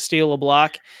 assists, a steal, a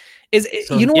block.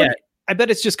 What? I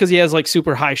bet it's just because he has like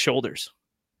super high shoulders.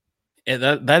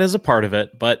 That is a part of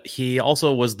it, but he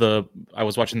also was I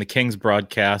was watching the Kings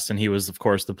broadcast, and he was, of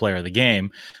course, the player of the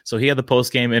game. So he had the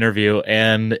post-game interview,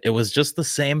 and it was just the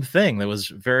same thing. There was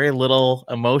very little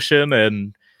emotion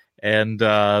and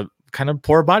kind of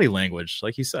poor body language,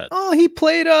 like he said. Oh, he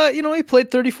played, he played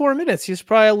 34 minutes. He was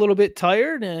probably a little bit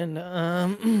tired, and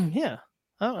yeah,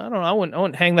 I don't know. I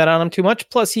wouldn't hang that on him too much.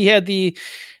 Plus, he had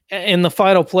in the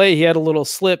final play, he had a little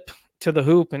slip to the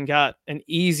hoop and got an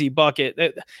easy bucket.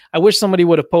 I wish somebody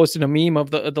would have posted a meme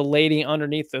of the lady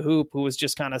underneath the hoop who was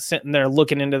just kind of sitting there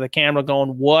looking into the camera going,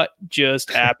 what just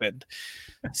happened?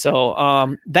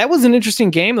 So that was an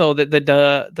interesting game, though,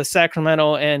 the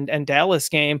Sacramento and Dallas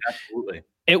game. Absolutely.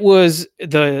 It was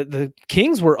the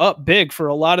Kings were up big for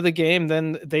a lot of the game.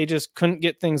 Then they just couldn't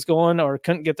get things going or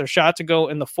couldn't get their shot to go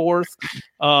in the fourth.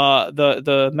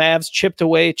 The Mavs chipped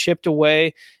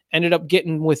away. Ended up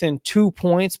getting within 2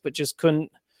 points, but just couldn't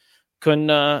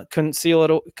seal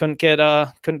it. Couldn't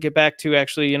get back to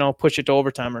actually, push it to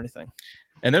overtime or anything.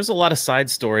 And there's a lot of side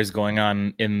stories going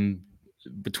on in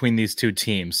between these two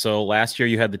teams. So last year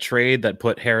you had the trade that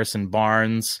put Harrison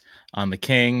Barnes on the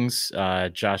Kings,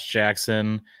 Josh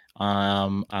Jackson,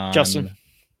 Justin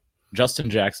Justin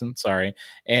Jackson, sorry.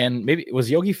 And maybe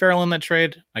was Yogi Ferrell in that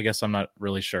trade? I guess I'm not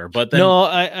really sure. But then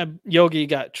no, Yogi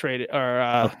got traded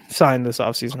or signed this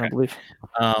offseason, okay. I believe.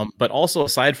 But also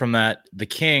aside from that, the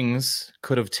Kings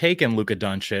could have taken Luka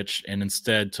Doncic and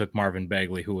instead took Marvin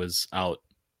Bagley, who was out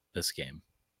this game.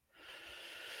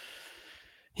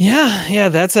 Yeah,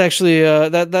 that's actually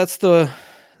that's the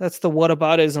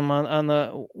whataboutism on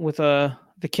the with the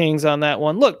Kings on that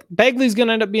one. Look, Bagley's going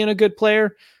to end up being a good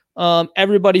player.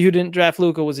 Everybody who didn't draft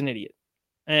Luka was an idiot,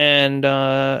 and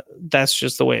that's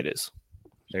just the way it is.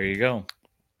 There you go.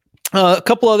 A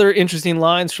couple other interesting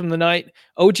lines from the night.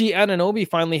 OG Anunoby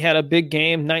finally had a big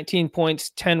game, 19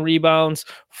 points, 10 rebounds,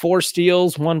 4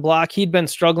 steals, 1 block. He'd been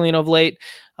struggling of late.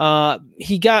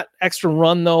 He got extra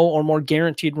run, though, or more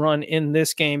guaranteed run in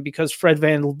this game because Fred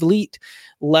VanVleet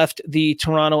left the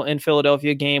Toronto and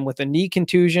Philadelphia game with a knee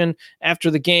contusion.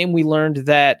 After the game, we learned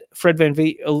that Fred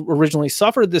VanVleet originally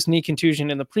suffered this knee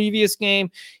contusion in the previous game.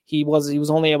 He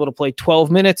was only able to play 12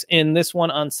 minutes in this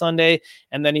one on Sunday,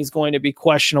 and then he's going to be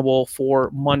questionable for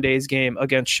Monday's game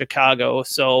against Chicago.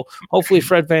 So hopefully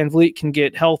Fred VanVleet can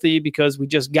get healthy because we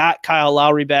just got Kyle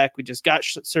Lowry back. We just got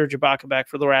Serge Ibaka back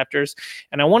for the Raptors,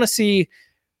 and I want to see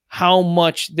how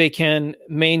much they can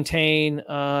maintain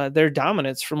their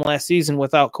dominance from last season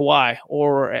without Kawhi,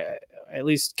 or at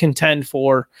least contend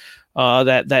for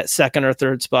that second or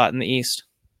third spot in the East.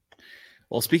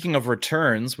 Well, speaking of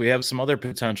returns, we have some other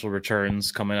potential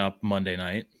returns coming up Monday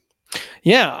night.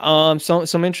 Yeah,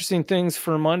 some interesting things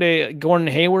for Monday. Gordon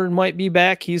Hayward might be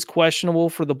back. He's questionable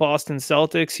for the Boston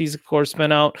Celtics. He's, of course,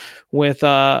 been out with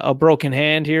a broken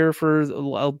hand here for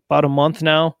about a month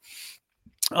now.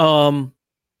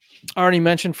 I already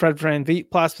mentioned Fred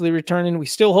VanVleet possibly returning. We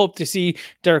still hope to see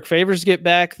Derek Favors get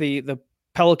back. The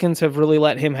Pelicans have really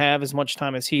let him have as much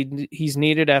time as he's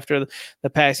needed after the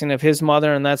passing of his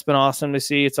mother, and that's been awesome to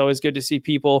see. It's always good to see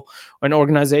people and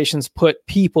organizations put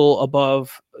people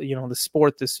above, the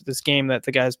sport, this game that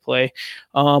the guys play.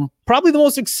 Probably the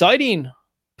most exciting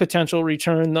potential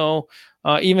return, though,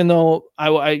 even though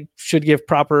I should give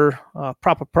proper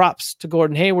props to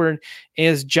Gordon Hayward,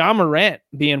 is Ja Morant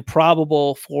being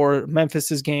probable for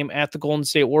Memphis's game at the Golden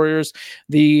State Warriors.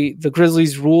 The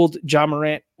Grizzlies ruled Ja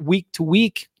Morant week to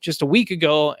week just a week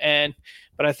ago,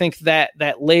 but I think that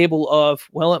label of,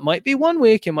 well, it might be 1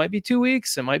 week, it might be 2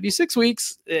 weeks, it might be 6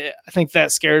 weeks, I think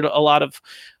that scared a lot of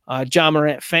Ja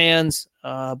Morant fans.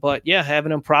 But yeah,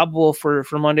 having him probable for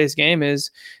Monday's game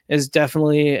is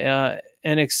definitely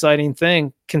an exciting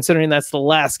thing, considering that's the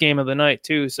last game of the night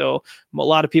too. So a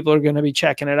lot of people are going to be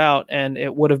checking it out, and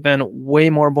it would have been way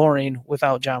more boring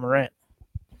without Ja Morant.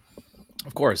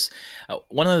 Of course.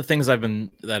 One of the things that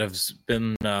has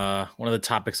been one of the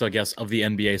topics, I guess, of the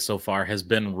NBA so far has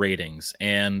been ratings.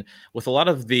 And with a lot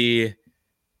of the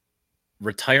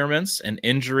retirements and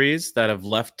injuries that have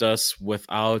left us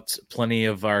without plenty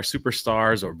of our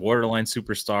superstars or borderline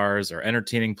superstars or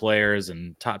entertaining players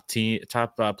and top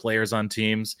players on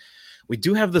teams, we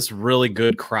do have this really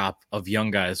good crop of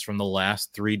young guys from the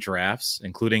last 3 drafts,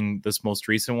 including this most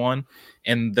recent one,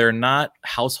 and they're not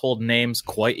household names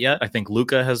quite yet. I think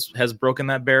Luka has broken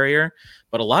that barrier,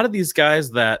 but a lot of these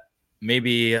guys that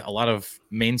maybe a lot of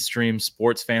mainstream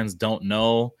sports fans don't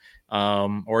know,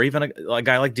 or even a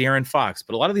guy like De'Aaron Fox.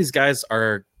 But a lot of these guys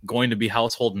are going to be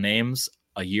household names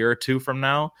a year or two from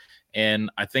now. And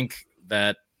I think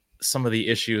that some of the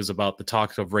issues about the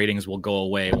talk of ratings will go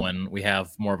away when we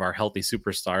have more of our healthy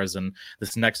superstars and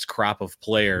this next crop of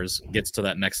players gets to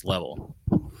that next level.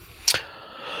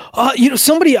 I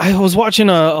was watching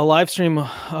a live stream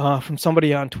from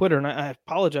somebody on Twitter, and I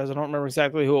apologize, I don't remember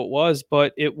exactly who it was,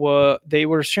 but they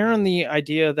were sharing the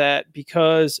idea that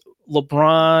because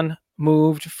LeBron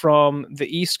moved from the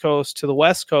East Coast to the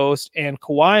West Coast and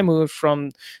Kawhi moved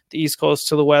from the East Coast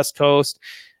to the West Coast,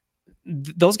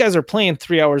 those guys are playing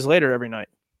 3 hours later every night.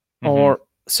 Mm-hmm.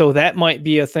 So that might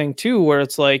be a thing too, where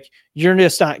it's like you're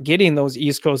just not getting those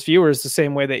East Coast viewers the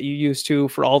same way that you used to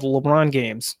for all the LeBron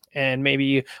games and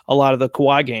maybe a lot of the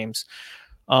Kawhi games.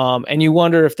 And you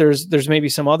wonder if there's maybe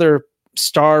some other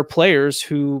star players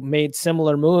who made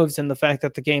similar moves, and the fact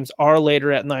that the games are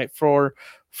later at night for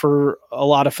a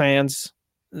lot of fans,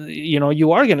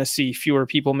 you are going to see fewer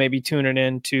people maybe tuning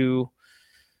in to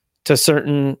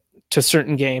certain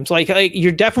games. Like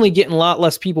you're definitely getting a lot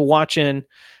less people watching.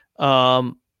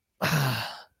 I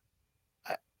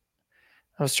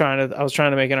was trying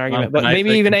to make an argument, but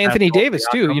maybe even Anthony Davis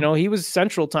too. He was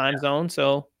Central Time Zone,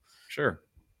 so sure,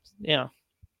 yeah.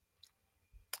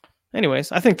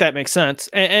 Anyways, I think that makes sense,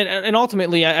 and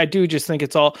ultimately, I do just think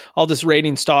it's all this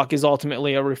rating stock is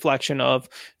ultimately a reflection of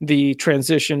the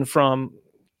transition from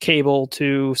cable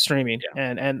to streaming.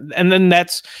 And then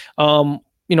that's, I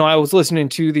was listening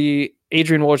to the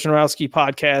Adrian Wojnarowski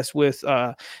podcast with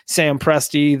Sam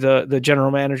Presti, the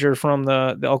general manager from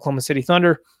the Oklahoma City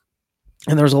Thunder.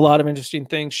 And there was a lot of interesting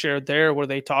things shared there where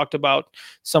they talked about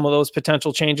some of those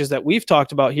potential changes that we've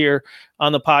talked about here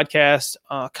on the podcast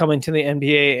coming to the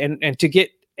NBA, and to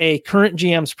get a current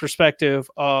GM's perspective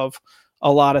of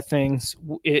a lot of things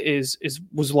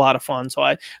was a lot of fun. So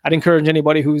I'd encourage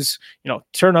anybody who's,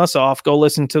 turn us off, go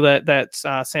listen to that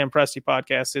Sam Presti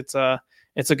podcast.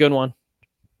 It's a good one.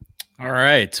 All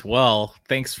right. Well,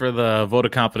 thanks for the vote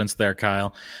of confidence there,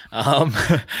 Kyle.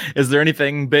 Is there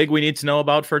anything big we need to know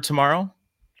about for tomorrow?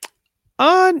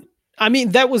 I mean,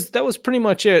 that was pretty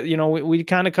much it. We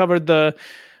kind of covered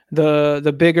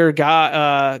the bigger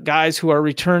guys who are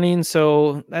returning.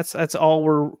 So that's all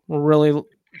we're really,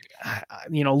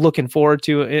 looking forward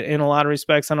to in a lot of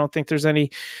respects. I don't think there's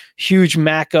any huge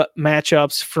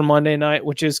matchups for Monday night,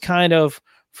 which is kind of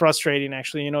frustrating,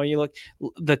 actually. You look,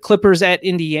 the Clippers at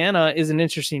Indiana is an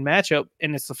interesting matchup,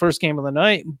 and it's the first game of the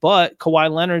night, but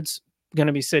Kawhi Leonard's going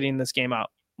to be sitting this game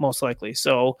out most likely.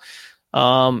 So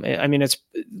I mean,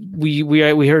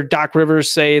 we heard Doc Rivers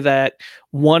say that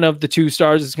one of the two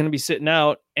stars is going to be sitting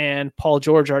out, and Paul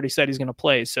George already said he's going to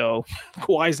play. So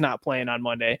Kawhi's not playing on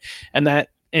Monday, and that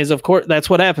is, of course, that's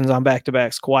what happens on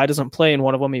back-to-backs. Kawhi doesn't play in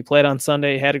one of them. He played on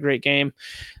Sunday, had a great game.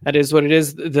 That is what it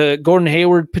is. The Gordon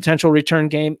Hayward potential return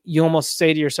game, you almost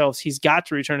say to yourselves, he's got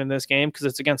to return in this game because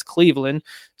it's against Cleveland.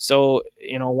 So,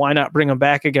 why not bring him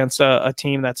back against a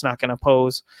team that's not going to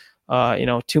pose,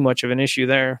 too much of an issue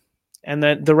there. And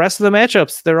then the rest of the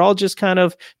matchups, they're all just kind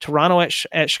of Toronto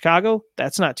at Chicago.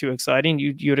 That's not too exciting.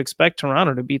 You'd expect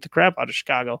Toronto to beat the crap out of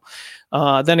Chicago.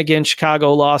 Then again,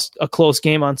 Chicago lost a close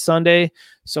game on Sunday,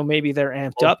 so maybe they're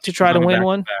amped up to try to win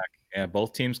one. Yeah,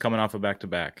 both teams coming off a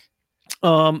back-to-back.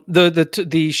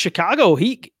 The Chicago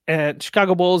Heat at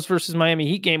Chicago Bulls versus Miami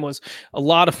Heat game was a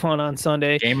lot of fun on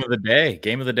Sunday. Game of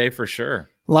the day for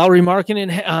sure. Lauri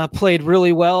Markkanen played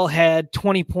really well, had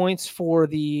 20 points for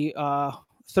the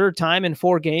third time in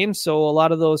 4 games. So a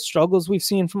lot of those struggles we've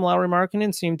seen from Lauri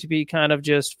Markkanen seem to be kind of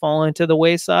just falling to the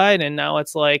wayside. And now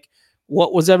it's like,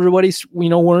 what was everybody,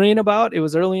 worrying about? It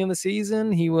was early in the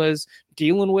season. He was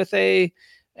dealing with a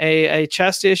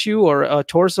chest issue or a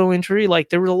torso injury. Like,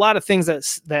 there were a lot of things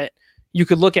that you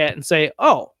could look at and say,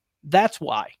 oh, that's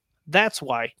why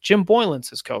Jim Boylan's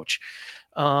his coach.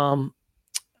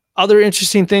 Other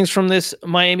interesting things from this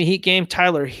Miami Heat game,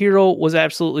 Tyler Hero was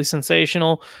absolutely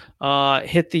sensational.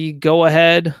 Hit the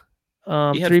go-ahead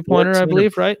 3-pointer, I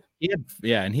believe, right? He hit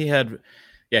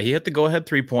the go-ahead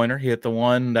 3-pointer. He hit the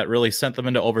one that really sent them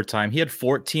into overtime. He had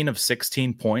 14 of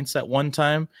 16 points at one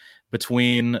time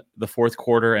between the fourth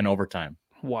quarter and overtime.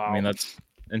 Wow. I mean, that's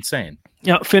insane.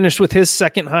 Yeah, finished with his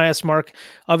second highest mark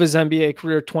of his NBA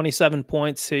career, 27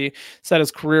 points. He set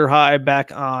his career high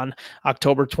back on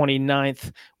October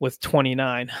 29th with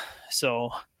 29. So,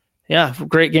 yeah,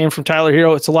 great game from Tyler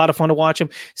Hero. It's a lot of fun to watch him.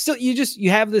 Still, you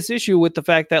have this issue with the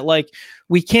fact that, like,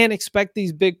 we can't expect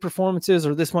these big performances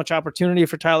or this much opportunity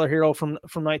for Tyler Hero from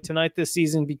night to night this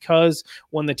season, because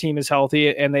when the team is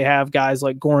healthy and they have guys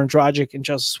like Goran Dragic and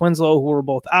Justice Winslow, who are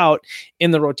both out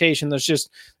in the rotation, there's just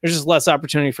less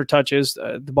opportunity for touches.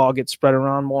 The ball gets spread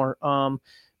around more.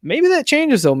 Maybe that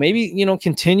changes, though. Maybe,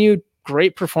 continued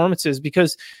great performances,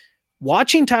 because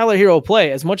watching Tyler Hero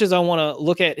play, as much as I want to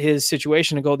look at his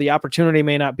situation and go, the opportunity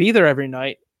may not be there every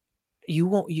night,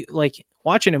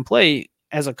 watching him play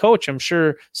as a coach, I'm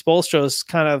sure Spoelstra's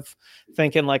kind of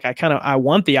thinking, like, I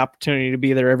want the opportunity to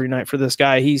be there every night for this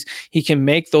guy. He can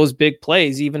make those big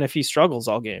plays even if he struggles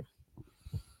all game.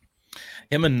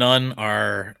 Him and Nunn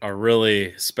are a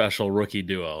really special rookie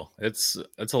duo. It's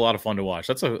a lot of fun to watch.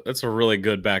 That's a really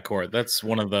good backcourt. That's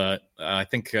one of the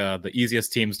the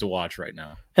easiest teams to watch right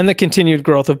now. And the continued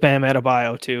growth of Bam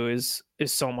Adebayo too is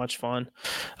so much fun.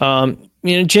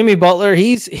 Jimmy Butler,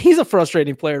 he's a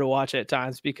frustrating player to watch at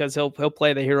times, because he'll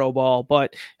play the hero ball,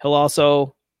 but he'll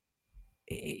also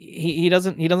he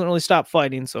doesn't really stop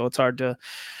fighting. So it's hard to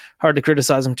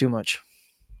criticize him too much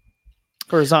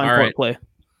for his on-court play.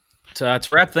 To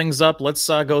wrap things up, let's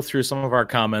go through some of our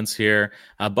comments here.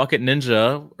 Bucket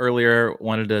Ninja earlier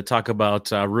wanted to talk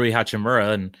about Rui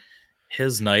Hachimura and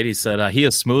his night. He said, he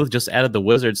is smooth, just added the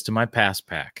Wizards to my pass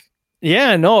pack.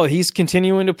 Yeah, no, he's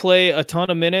continuing to play a ton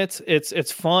of minutes. It's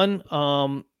fun.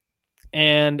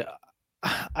 And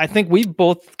I think we've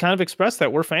both kind of expressed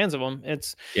that we're fans of him.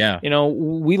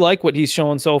 We like what he's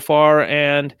shown so far,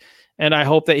 and I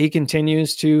hope that he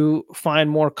continues to find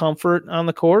more comfort on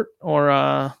the court,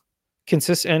 or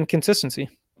consistency.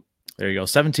 There you go.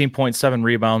 17.7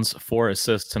 rebounds, 4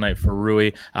 assists tonight for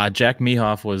Rui. Jack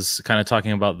Mehoff was kind of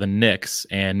talking about the Knicks,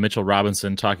 and Mitchell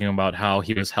Robinson talking about how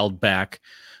he was held back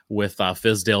with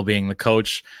Fizdale being the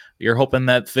coach. You're hoping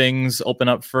that things open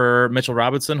up for Mitchell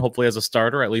Robinson, hopefully as a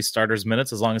starter, at least starter's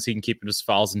minutes, as long as he can keep his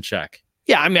fouls in check.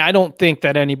 Yeah, I mean, I don't think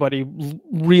that anybody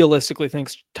realistically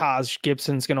thinks Taj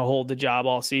Gibson's going to hold the job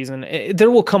all season.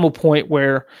 There will come a point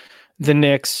where the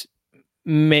Knicks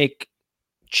make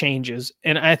changes.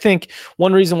 And I think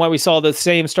one reason why we saw the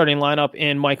same starting lineup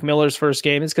in Mike Miller's first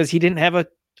game is because he didn't have an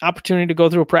opportunity to go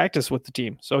through a practice with the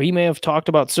team. So he may have talked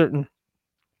about certain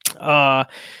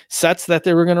sets that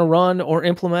they were going to run or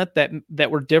implement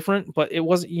that were different, but it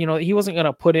wasn't, he wasn't going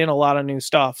to put in a lot of new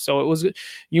stuff. So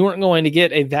you weren't going to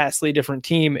get a vastly different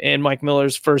team in Mike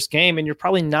Miller's first game, and you're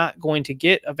probably not going to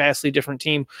get a vastly different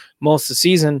team most of the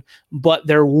season, but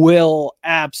there will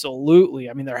absolutely,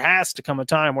 there has to come a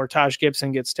time where Taj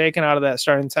Gibson gets taken out of that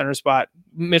starting center spot.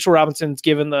 Mitchell Robinson's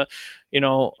given the,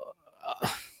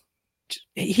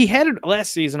 he had it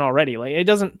last season already. Like it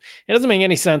doesn't make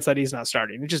any sense that he's not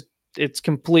starting. It's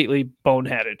completely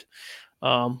boneheaded.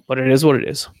 But it is what it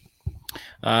is.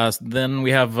 Then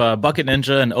we have Bucket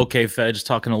Ninja and OK Fedge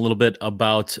talking a little bit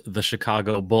about the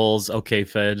Chicago Bulls. OK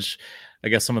Fedge, I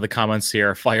guess some of the comments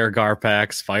here: fire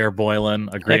Garpax, fire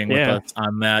Boylen, agreeing with us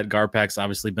on that. Garpax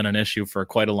obviously been an issue for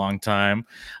quite a long time.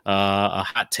 A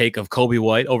hot take of Kobe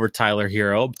White over Tyler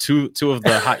Hero, two of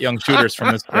the hot young shooters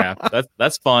from this draft.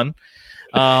 That's fun.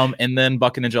 And then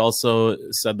Bucket Ninja also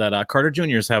said that Carter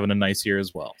Jr. is having a nice year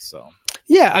as well. So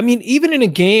yeah, even in a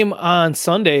game on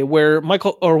Sunday where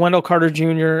Wendell Carter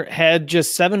Jr. had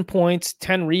just 7 points,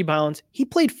 10 rebounds, he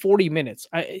played 40 minutes.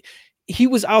 He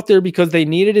was out there because they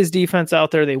needed his defense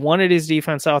out there. They wanted his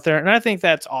defense out there. And I think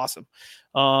that's awesome.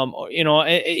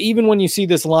 Even when you see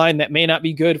this line that may not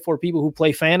be good for people who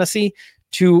play fantasy,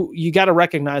 you got to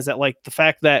recognize that, like, the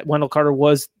fact that Wendell Carter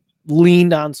was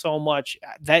leaned on so much,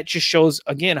 that just shows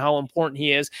again how important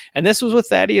he is. And this was with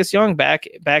Thaddeus Young back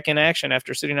in action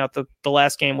after sitting out the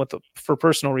last game for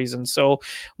personal reasons. So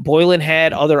Boylen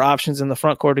had other options in the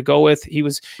front court to go with. He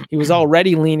was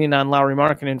already leaning on Lauri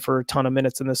Markkanen for a ton of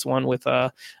minutes in this one with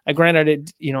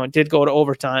granted it did go to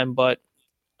overtime, but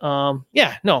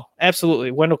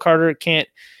absolutely. Wendell Carter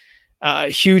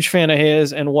huge fan of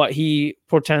his and what he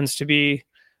portends to be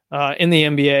in the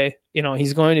NBA.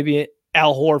 He's going to be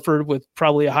Al Horford with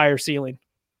probably a higher ceiling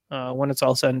when it's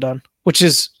all said and done, which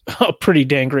is a pretty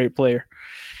dang great player.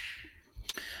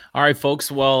 All right, folks.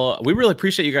 Well, we really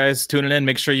appreciate you guys tuning in.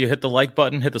 Make sure you hit the like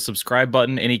button, hit the subscribe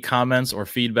button. Any comments or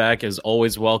feedback is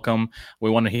always welcome. We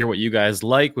want to hear what you guys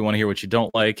like. We want to hear what you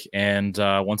don't like. And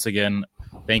once again,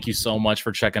 thank you so much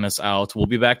for checking us out. We'll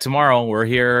be back tomorrow. We're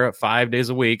here 5 days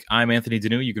a week. I'm Anthony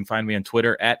Deneau. You can find me on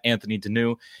Twitter at Anthony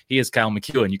Deneau. He is Kyle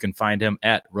McEwen. You can find him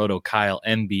at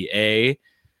RotoKyleNBA.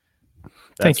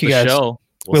 Thank you, guys. Show.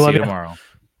 We'll see you tomorrow.